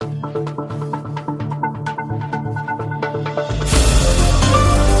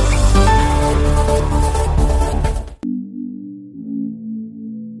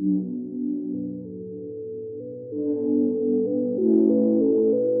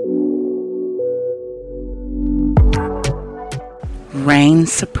Reign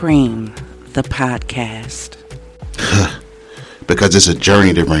Supreme, the podcast. Because it's a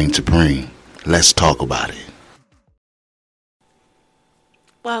journey to reign supreme. Let's talk about it.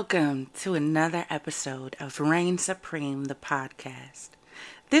 Welcome to another episode of Reign Supreme, the podcast.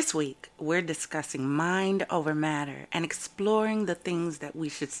 This week, we're discussing mind over matter and exploring the things that we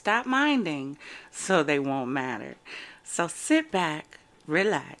should stop minding so they won't matter. So sit back,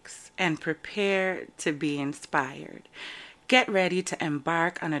 relax, and prepare to be inspired. Get ready to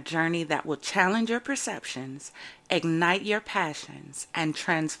embark on a journey that will challenge your perceptions, ignite your passions, and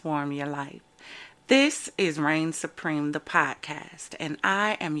transform your life. This is Reign Supreme, the podcast, and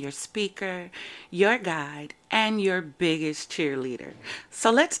I am your speaker, your guide, and your biggest cheerleader. So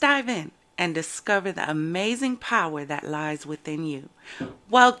let's dive in and discover the amazing power that lies within you.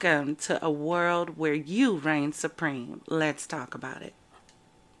 Welcome to a world where you reign supreme. Let's talk about it.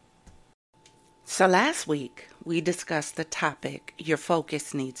 So last week, we discussed the topic, your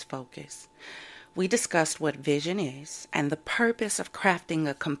focus needs focus. We discussed what vision is and the purpose of crafting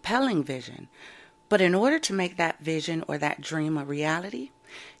a compelling vision. But in order to make that vision or that dream a reality,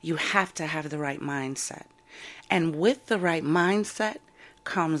 you have to have the right mindset. And with the right mindset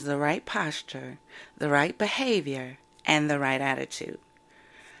comes the right posture, the right behavior, and the right attitude.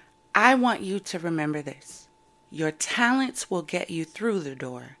 I want you to remember this. Your talents will get you through the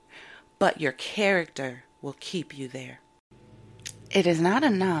door, but your character will keep you there. It is not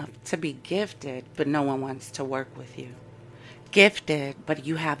enough to be gifted, but no one wants to work with you. Gifted, but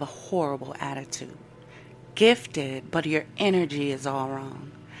you have a horrible attitude. Gifted, but your energy is all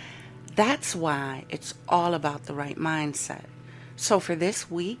wrong. That's why it's all about the right mindset. So for this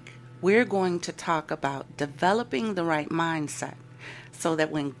week, we're going to talk about developing the right mindset so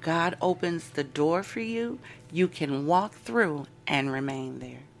that when God opens the door for you, you can walk through and remain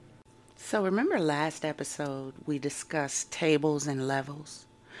there. So remember last episode we discussed tables and levels?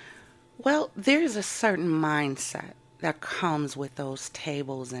 Well, there's a certain mindset that comes with those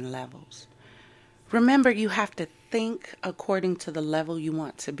tables and levels. Remember, you have to think according to the level you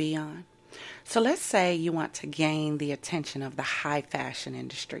want to be on. So let's say you want to gain the attention of the high fashion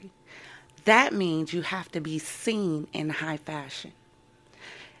industry. That means you have to be seen in high fashion.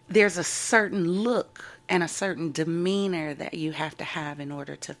 There's a certain look and a certain demeanor that you have to have in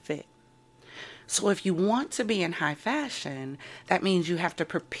order to fit. So if you want to be in high fashion, that means you have to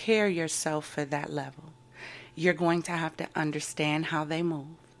prepare yourself for that level. You're going to have to understand how they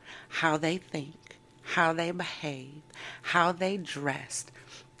move, how they think, how they behave, how they dress.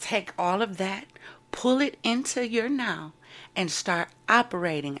 Take all of that, pull it into your now, and start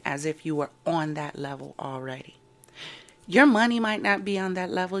operating as if you were on that level already. Your money might not be on that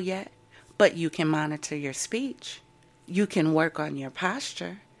level yet, but you can monitor your speech. You can work on your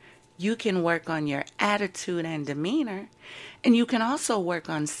posture. You can work on your attitude and demeanor, and you can also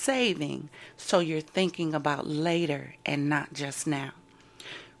work on saving so you're thinking about later and not just now.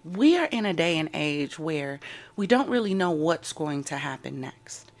 We are in a day and age where we don't really know what's going to happen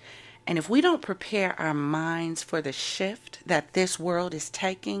next. And if we don't prepare our minds for the shift that this world is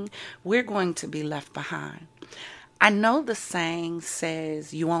taking, we're going to be left behind. I know the saying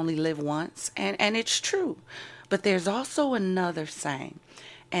says you only live once, and it's true. But there's also another saying,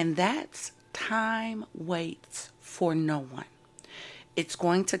 and that's time waits for no one. It's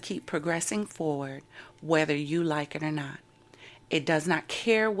going to keep progressing forward whether you like it or not. It does not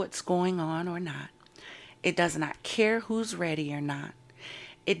care what's going on or not. It does not care who's ready or not.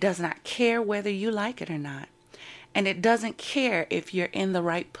 It does not care whether you like it or not. And it doesn't care if you're in the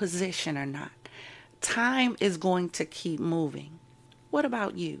right position or not. Time is going to keep moving. What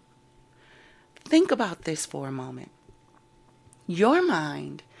about you? Think about this for a moment. Your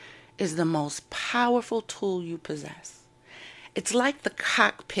mind is the most powerful tool you possess. It's like the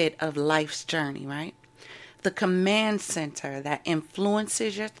cockpit of life's journey, right? The command center that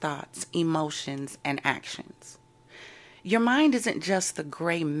influences your thoughts, emotions, and actions. Your mind isn't just the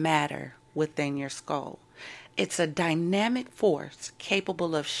gray matter within your skull. It's a dynamic force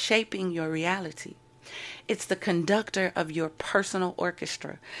capable of shaping your reality. It's the conductor of your personal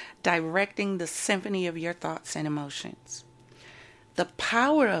orchestra, directing the symphony of your thoughts and emotions. The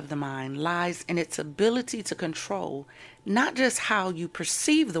power of the mind lies in its ability to control not just how you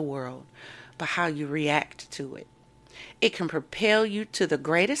perceive the world, but how you react to it. It can propel you to the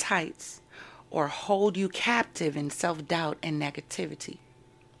greatest heights or hold you captive in self-doubt and negativity.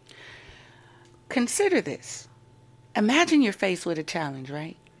 Consider this. Imagine you're faced with a challenge,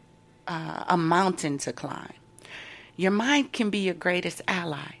 right? A mountain to climb. Your mind can be your greatest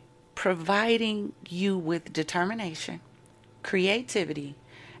ally, providing you with determination, creativity,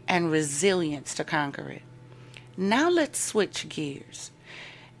 and resilience to conquer it. Now let's switch gears.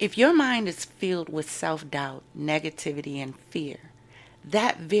 If your mind is filled with self-doubt, negativity, and fear,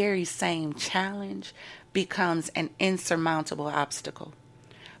 that very same challenge becomes an insurmountable obstacle.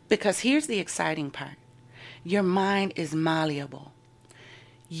 Because here's the exciting part. Your mind is malleable.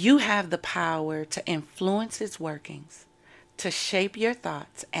 You have the power to influence its workings, to shape your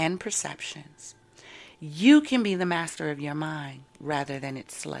thoughts and perceptions. You can be the master of your mind rather than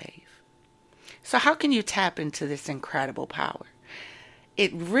its slave. So how can you tap into this incredible power?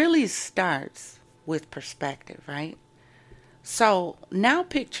 It really starts with perspective, right? So now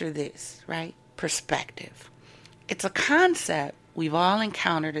picture this, right? Perspective. It's a concept we've all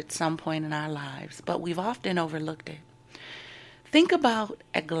encountered at some point in our lives, but we've often overlooked it. Think about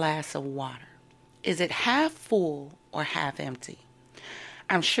a glass of water. Is it half full or half empty?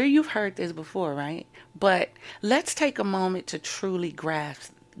 I'm sure you've heard this before, right? But let's take a moment to truly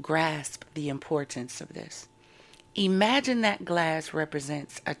grasp the importance of this. Imagine that glass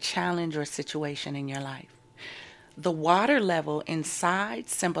represents a challenge or situation in your life. The water level inside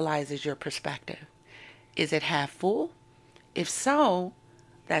symbolizes your perspective. Is it half full? If so,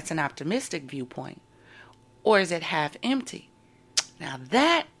 that's an optimistic viewpoint. Or is it half empty? Now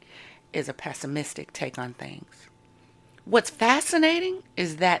that is a pessimistic take on things. What's fascinating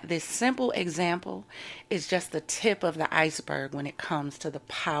is that this simple example is just the tip of the iceberg when it comes to the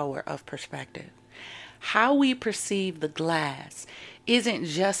power of perspective. How we perceive the glass isn't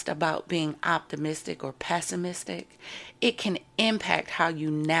just about being optimistic or pessimistic. It can impact how you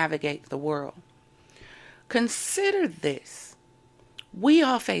navigate the world. Consider this. We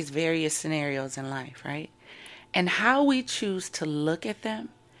all face various scenarios in life, right? And how we choose to look at them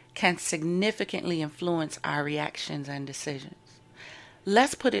can significantly influence our reactions and decisions.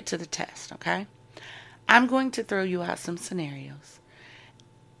 Let's put it to the test, okay? I'm going to throw you out some scenarios.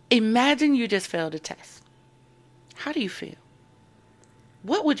 Imagine you just failed a test. How do you feel?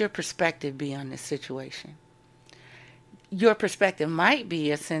 What would your perspective be on this situation? Your perspective might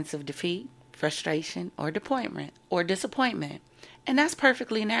be a sense of defeat, frustration, or disappointment. And that's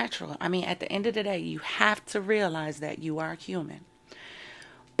perfectly natural. I mean, at the end of the day, you have to realize that you are human.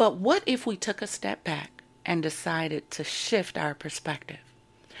 But what if we took a step back and decided to shift our perspective?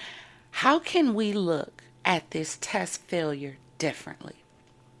 How can we look at this test failure differently?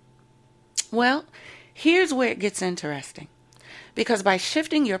 Well, here's where it gets interesting. Because by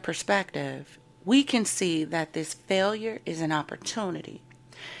shifting your perspective, we can see that this failure is an opportunity.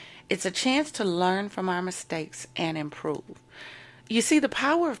 It's a chance to learn from our mistakes and improve. You see, the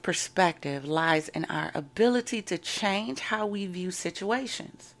power of perspective lies in our ability to change how we view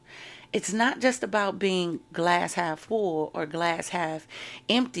situations. It's not just about being glass half full or glass half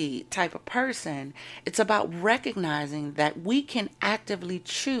empty type of person. It's about recognizing that we can actively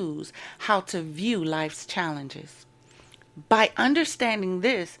choose how to view life's challenges. By understanding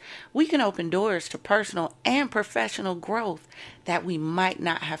this, we can open doors to personal and professional growth that we might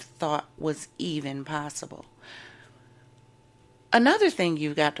not have thought was even possible. Another thing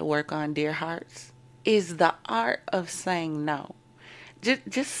you've got to work on, dear hearts, is the art of saying no.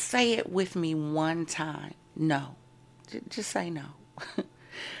 Just say it with me one time. No. Just say no.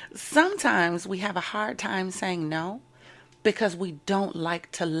 Sometimes we have a hard time saying no because we don't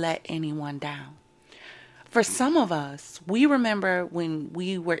like to let anyone down. For some of us, we remember when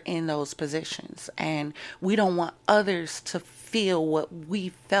we were in those positions and we don't want others to feel what we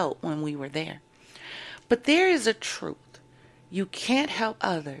felt when we were there. But there is a truth. You can't help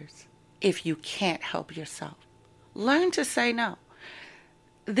others if you can't help yourself. Learn to say no.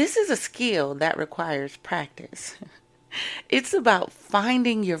 This is a skill that requires practice. It's about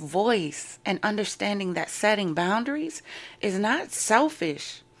finding your voice and understanding that setting boundaries is not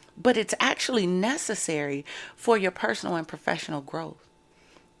selfish, but it's actually necessary for your personal and professional growth.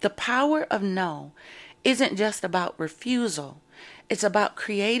 The power of no isn't just about refusal. It's about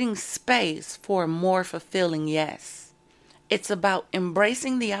creating space for a more fulfilling yes. It's about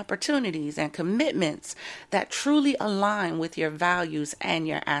embracing the opportunities and commitments that truly align with your values and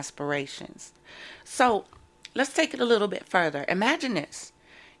your aspirations. So let's take it a little bit further. Imagine this.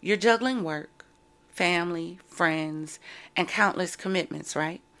 You're juggling work, family, friends, and countless commitments,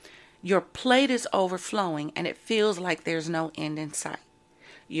 right? Your plate is overflowing and it feels like there's no end in sight.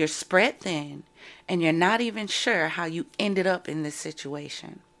 You're spread thin and you're not even sure how you ended up in this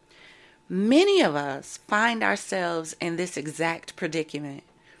situation. Many of us find ourselves in this exact predicament.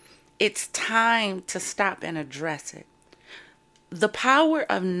 It's time to stop and address it. The power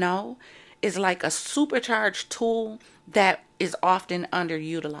of no is like a supercharged tool that is often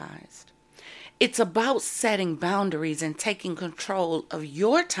underutilized. It's about setting boundaries and taking control of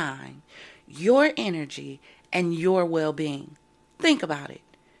your time, your energy, and your well-being. Think about it.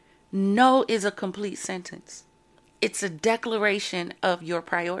 No is a complete sentence. It's a declaration of your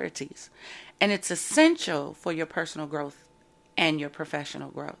priorities, and it's essential for your personal growth and your professional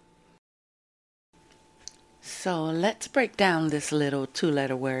growth. So let's break down this little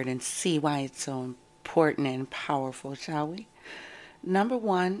two-letter word and see why it's so important and powerful, shall we? Number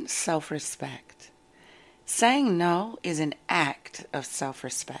one, self-respect. Saying no is an act of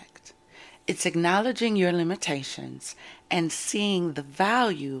self-respect. It's acknowledging your limitations and seeing the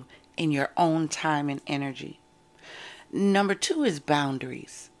value in your own time and energy. Number two is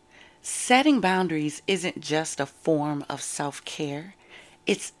boundaries. Setting boundaries isn't just a form of self-care.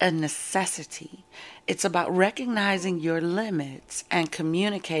 It's a necessity. It's about recognizing your limits and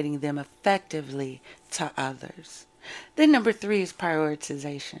communicating them effectively to others. Then number three is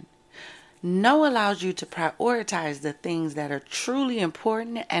prioritization. No allows you to prioritize the things that are truly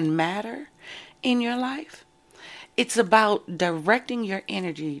important and matter in your life. It's about directing your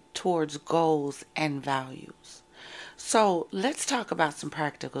energy towards goals and values. So let's talk about some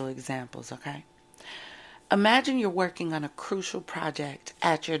practical examples, okay? Imagine you're working on a crucial project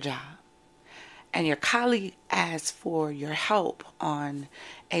at your job, and your colleague asks for your help on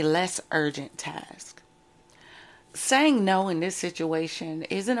a less urgent task. Saying no in this situation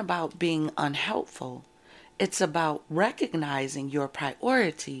isn't about being unhelpful. It's about recognizing your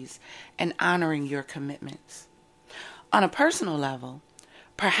priorities and honoring your commitments. On a personal level,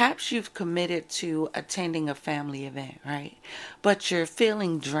 perhaps you've committed to attending a family event, right? But you're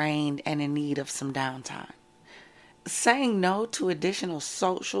feeling drained and in need of some downtime. Saying no to additional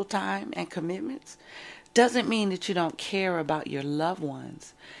social time and commitments doesn't mean that you don't care about your loved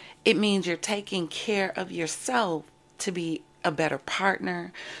ones. It means you're taking care of yourself to be a better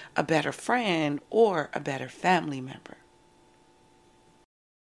partner, a better friend, or a better family member.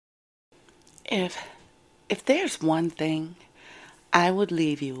 If there's one thing I would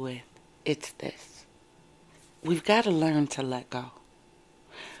leave you with, it's this. We've got to learn to let go.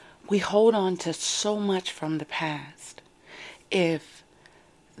 We hold on to so much from the past. If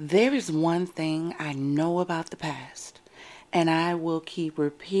there is one thing I know about the past, and I will keep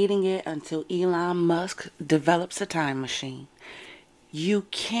repeating it until Elon Musk develops a time machine, you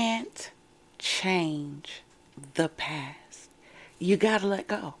can't change the past. You gotta let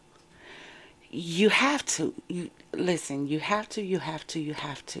go. You have to. You have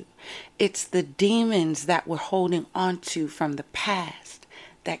to. It's the demons that we're holding on to from the past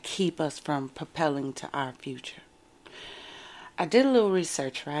that keep us from propelling to our future. I did a little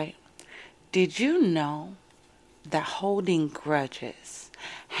research, right? Did you know that holding grudges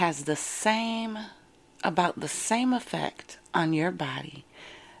has about the same effect on your body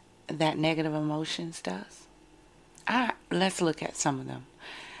that negative emotions does? Let's look at some of them.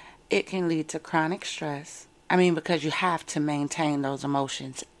 It can lead to chronic stress. Because you have to maintain those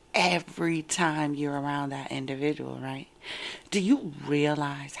emotions every time you're around that individual, right? Do you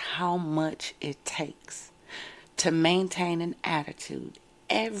realize how much it takes to maintain an attitude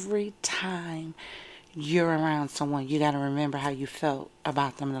every time you're around someone? You got to remember how you felt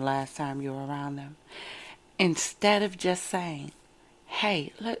about them the last time you were around them. Instead of just saying,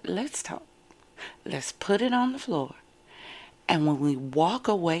 hey, let's talk. Let's put it on the floor. And when we walk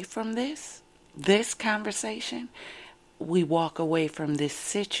away from this conversation, we walk away from this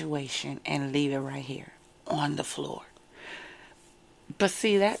situation and leave it right here on the floor. But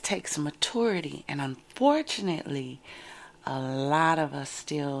see, that takes maturity. And unfortunately, a lot of us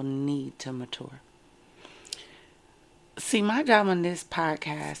still need to mature. See, my job on this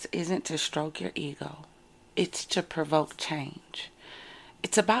podcast isn't to stroke your ego. It's to provoke change.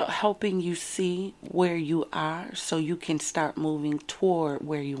 It's about helping you see where you are so you can start moving toward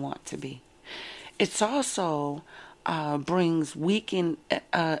where you want to be. It's also brings weakened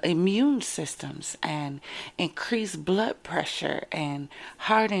immune systems and increased blood pressure and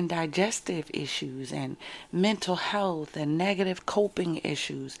heart and digestive issues and mental health and negative coping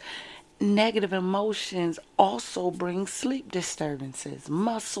issues. Negative emotions also bring sleep disturbances,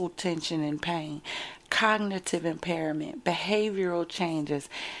 muscle tension and pain, cognitive impairment, behavioral changes,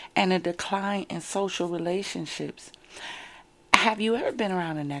 and a decline in social relationships. Have you ever been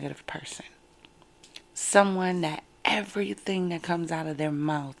around a negative person? Someone that everything that comes out of their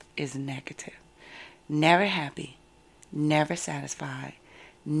mouth is negative. Never happy, never satisfied,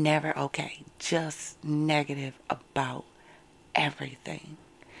 never okay. Just negative about everything.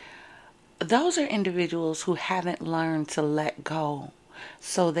 Those are individuals who haven't learned to let go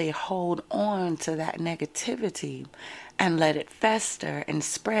So they hold on to that negativity and let it fester and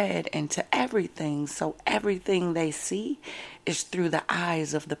spread into everything. So everything they see is through the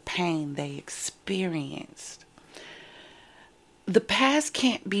eyes of the pain they experienced. The past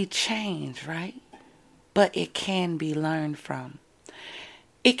can't be changed, right? But it can be learned from.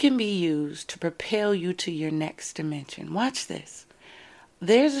 It can be used to propel you to your next dimension. Watch this.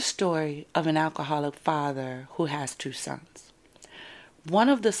 There's a story of an alcoholic father who has two sons. One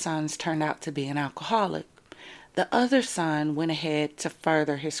of the sons turned out to be an alcoholic. The other son went ahead to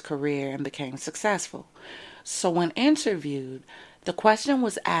further his career and became successful. So when interviewed, the question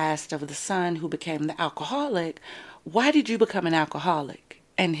was asked of the son who became the alcoholic, "Why did you become an alcoholic?"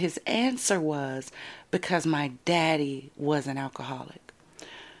 And his answer was, "Because my daddy was an alcoholic."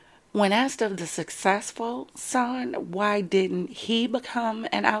 When asked of the successful son, why didn't he become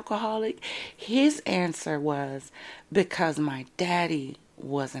an alcoholic? His answer was, "Because my daddy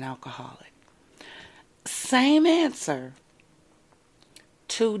was an alcoholic." Same answer,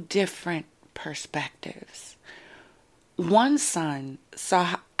 two different perspectives. One son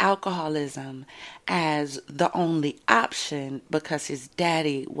saw alcoholism as the only option because his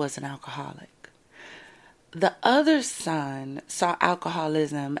daddy was an alcoholic. The other son saw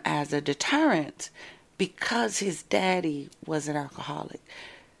alcoholism as a deterrent because his daddy was an alcoholic.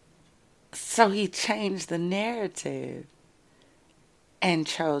 So he changed the narrative and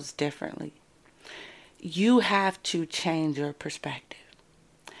chose differently. You have to change your perspective.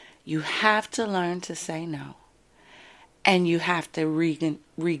 You have to learn to say no. And you have to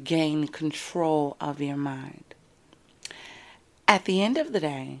regain control of your mind. At the end of the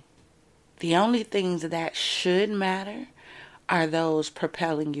day, the only things that should matter are those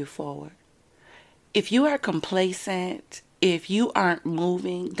propelling you forward. If you are complacent, if you aren't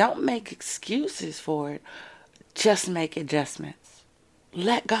moving, don't make excuses for it. Just make adjustments.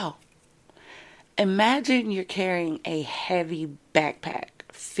 Let go. Imagine you're carrying a heavy backpack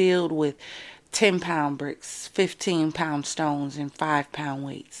filled with 10-pound bricks, 15-pound stones, and 5-pound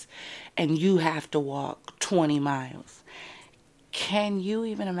weights, and you have to walk 20 miles. Can you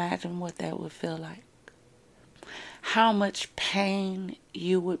even imagine what that would feel like? How much pain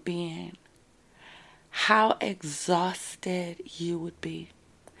you would be in? How exhausted you would be?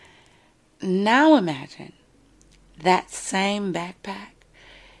 Now imagine that same backpack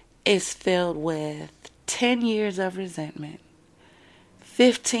is filled with 10 years of resentment,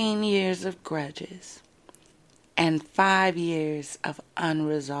 15 years of grudges, and 5 years of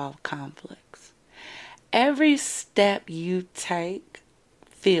unresolved conflicts. Every step you take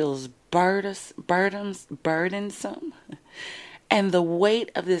feels burdensome, and the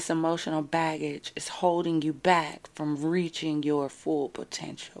weight of this emotional baggage is holding you back from reaching your full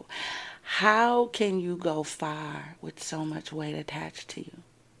potential. How can you go far with so much weight attached to you?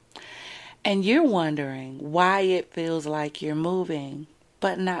 And you're wondering why it feels like you're moving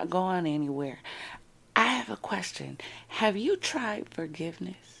but not going anywhere. I have a question. Have you tried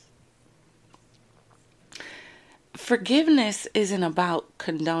forgiveness? Forgiveness isn't about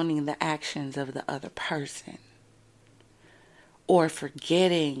condoning the actions of the other person or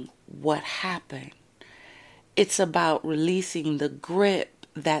forgetting what happened. It's about releasing the grip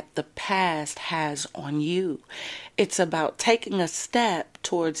that the past has on you. It's about taking a step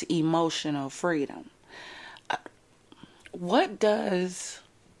towards emotional freedom. What does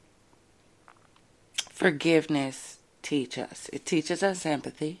forgiveness teach us? It teaches us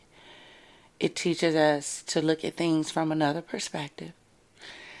empathy. It teaches us to look at things from another perspective.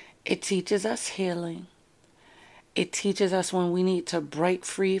 It teaches us healing. It teaches us when we need to break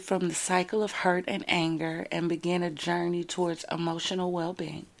free from the cycle of hurt and anger and begin a journey towards emotional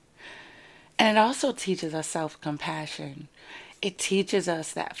well-being. And it also teaches us self-compassion. It teaches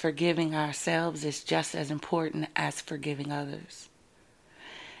us that forgiving ourselves is just as important as forgiving others.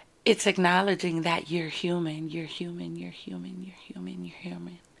 It's acknowledging that you're human, you're human, you're human, you're human, you're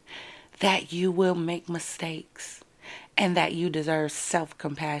human. That you will make mistakes and that you deserve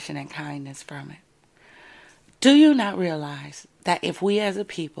self-compassion and kindness from it. Do you not realize that if we as a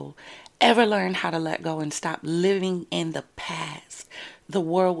people ever learn how to let go and stop living in the past, the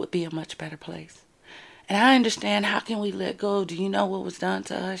world would be a much better place? And I understand, how can we let go? Do you know what was done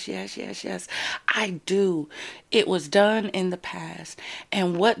to us? Yes, yes, yes. I do. It was done in the past.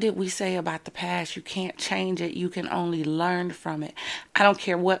 And what did we say about the past? You can't change it. You can only learn from it. I don't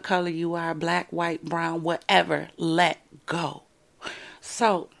care what color you are, black, white, brown, whatever. Let go.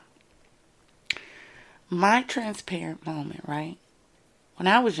 So, my transparent moment, right? When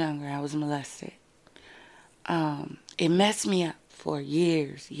I was younger, I was molested. It messed me up for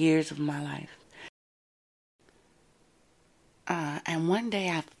years of my life. And one day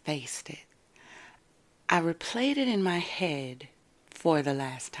I faced it. I replayed it in my head for the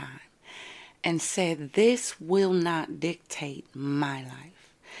last time and said, this will not dictate my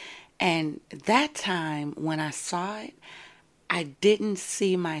life. And that time when I saw it, I didn't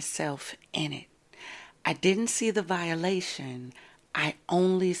see myself in it. I didn't see the violation. I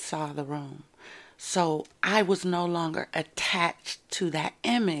only saw the room. So I was no longer attached to that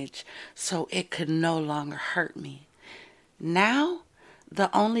image, so it could no longer hurt me. Now, the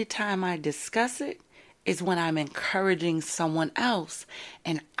only time I discuss it is when I'm encouraging someone else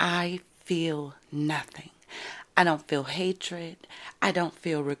and I feel nothing. I don't feel hatred. I don't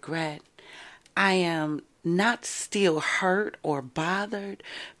feel regret. I am not still hurt or bothered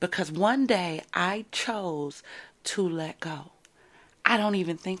because one day I chose to let go. I don't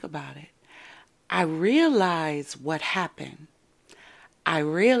even think about it. I realize what happened. I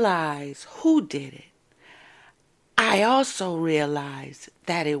realize who did it. I also realize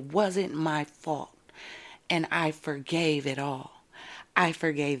that it wasn't my fault, and I forgave it all. I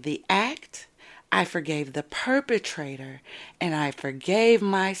forgave the act, I forgave the perpetrator, and I forgave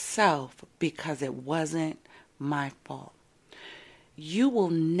myself because it wasn't my fault. You will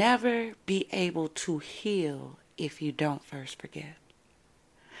never be able to heal if you don't first forgive.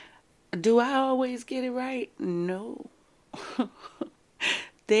 Do I always get it right? No.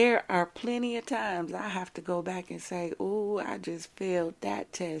 There are plenty of times I have to go back and say, oh, I just failed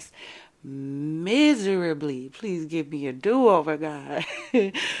that test miserably. Please give me a do-over, God.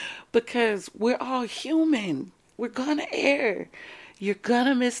 Because we're all human. We're going to err. You're going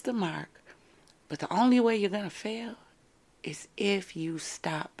to miss the mark. But the only way you're going to fail is if you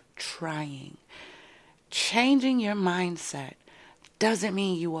stop trying. Changing your mindset doesn't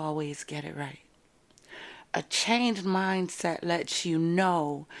mean you always get it right. A changed mindset lets you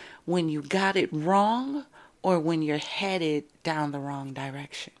know when you got it wrong or when you're headed down the wrong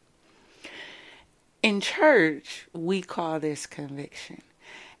direction. In church, we call this conviction.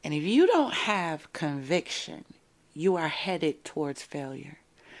 And if you don't have conviction, you are headed towards failure.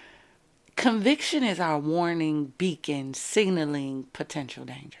 Conviction is our warning beacon signaling potential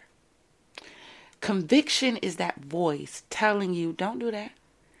danger. Conviction is that voice telling you, don't do that.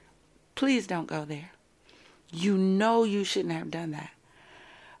 Please don't go there. You know you shouldn't have done that.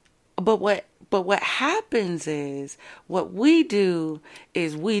 But what happens is, what we do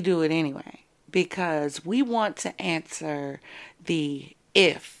is we do it anyway because we want to answer the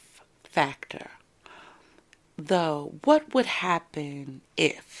if factor. The what would happen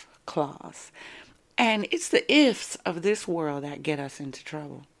if clause. And it's the ifs of this world that get us into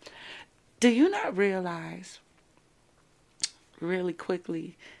trouble. Do you not realize, really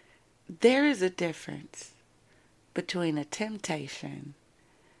quickly, there is a difference between a temptation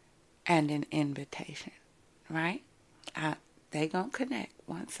and an invitation, right? They gonna connect.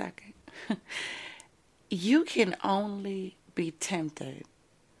 1 second. You can only be tempted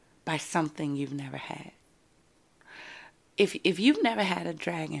by something you've never had. If you've never had a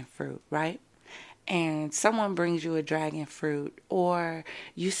dragon fruit, right? And someone brings you a dragon fruit, or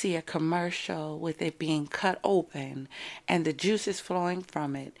you see a commercial with it being cut open and the juice is flowing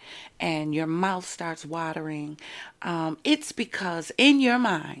from it and your mouth starts watering, it's because in your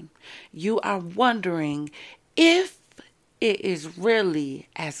mind you are wondering if it is really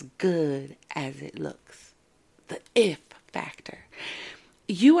as good as it looks. The if factor.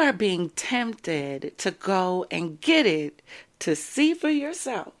 You are being tempted to go and get it to see for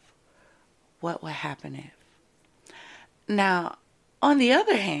yourself what would happen if. Now, on the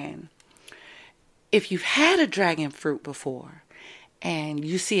other hand, if you've had a dragon fruit before and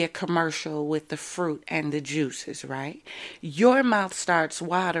you see a commercial with the fruit and the juices, right? Your mouth starts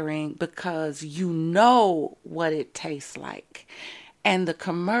watering because you know what it tastes like. And the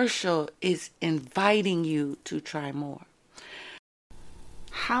commercial is inviting you to try more.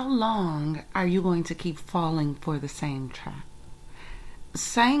 How long are you going to keep falling for the same trap?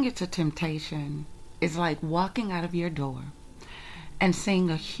 Saying it's a temptation is like walking out of your door and seeing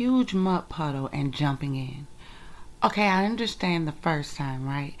a huge mud puddle and jumping in. Okay, I understand the first time,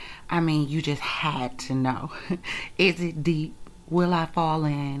 right? I mean, you just had to know. Is it deep? Will I fall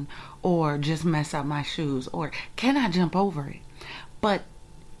in? Or just mess up my shoes? Or can I jump over it? But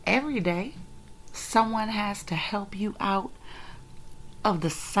every day, someone has to help you out of the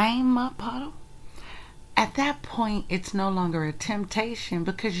same mud puddle. At that point, it's no longer a temptation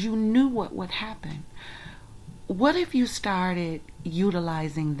because you knew what would happen. What if you started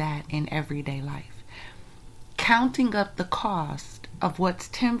utilizing that in everyday life? Counting up the cost of what's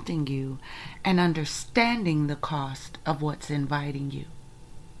tempting you and understanding the cost of what's inviting you.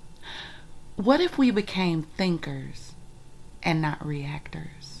 What if we became thinkers and not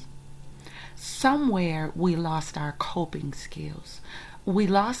reactors. Somewhere we lost our coping skills. We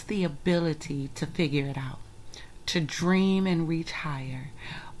lost the ability to figure it out, to dream and reach higher.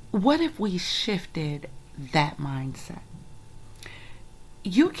 What if we shifted that mindset?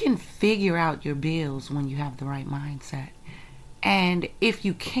 You can figure out your bills when you have the right mindset. And if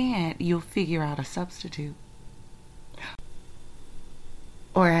you can't, you'll figure out a substitute.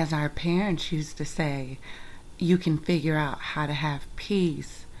 Or as our parents used to say, you can figure out how to have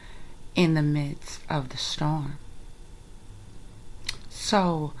peace in the midst of the storm.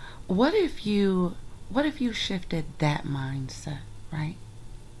 So what if you shifted that mindset, right?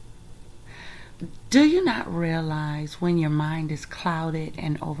 Do you not realize when your mind is clouded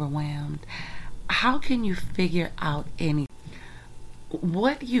and overwhelmed, how can you figure out anything?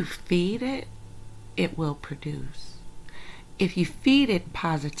 What you feed it, it will produce. If you feed it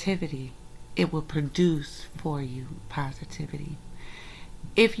positivity, it will produce for you positivity.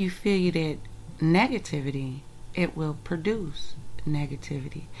 If you feed it negativity, it will produce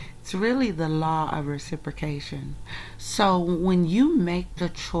negativity. It's really the law of reciprocation. So when you make the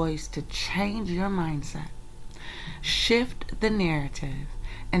choice to change your mindset, shift the narrative,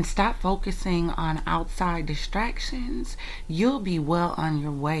 and stop focusing on outside distractions, you'll be well on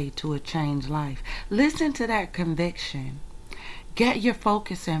your way to a changed life. Listen to that conviction. Get your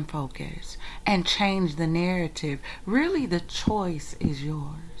focus in focus and change the narrative. Really, the choice is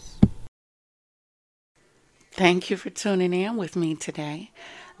yours. Thank you for tuning in with me today.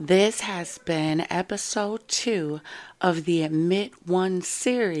 This has been episode 2 of the Admit One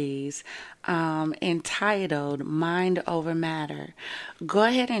series entitled Mind Over Matter. Go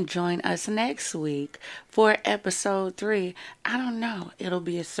ahead and join us next week for episode 3. I don't know, it'll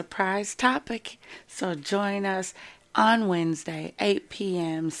be a surprise topic. So join us on Wednesday, 8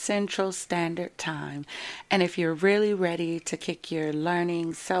 p.m. Central Standard Time. And if you're really ready to kick your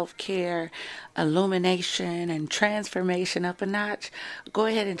learning, self-care, illumination, and transformation up a notch, go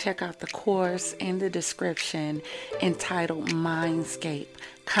ahead and check out the course in the description entitled Mindscape,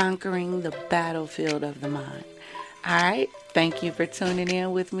 Conquering the Battlefield of the Mind. All right, thank you for tuning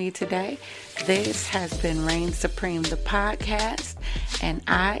in with me today. This has been Reign Supreme, the podcast, and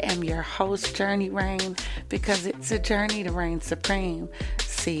I am your host, Journey Reign, because it's a journey to reign supreme.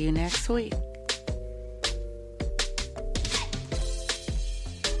 See you next week.